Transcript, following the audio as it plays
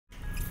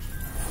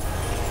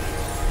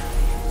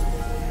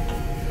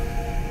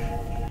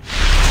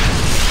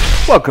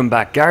Welcome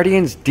back,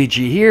 Guardians.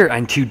 Digi here,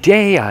 and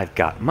today I've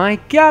got my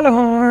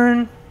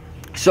Gjallarhorn.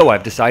 So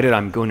I've decided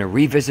I'm going to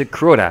revisit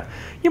Crota.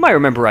 You might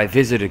remember I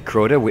visited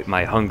Crota with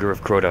my Hunger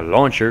of Crota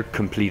launcher,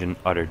 complete and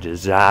utter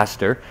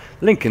disaster.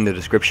 Link in the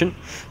description.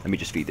 Let me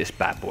just feed this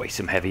bad boy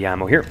some heavy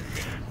ammo here.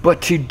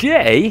 But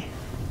today,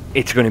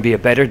 it's going to be a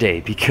better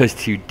day, because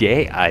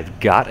today I've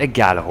got a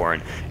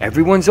Gjallarhorn.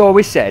 Everyone's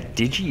always said,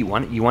 Digi, you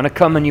want to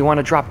come and you want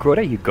to drop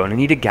Crota? You're going to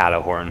need a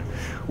Gjallarhorn.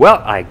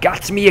 Well, I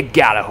got me a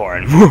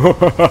Gjallarhorn.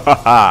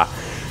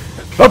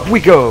 Up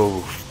we go.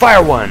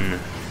 Fire 1.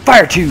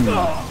 Fire 2.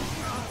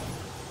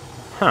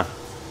 Huh.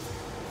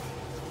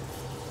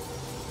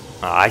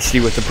 I see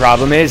what the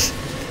problem is.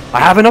 I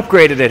haven't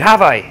upgraded it,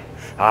 have I?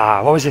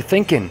 What was I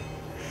thinking?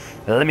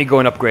 Let me go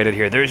and upgrade it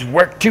here. There's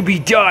work to be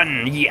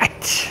done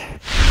yet.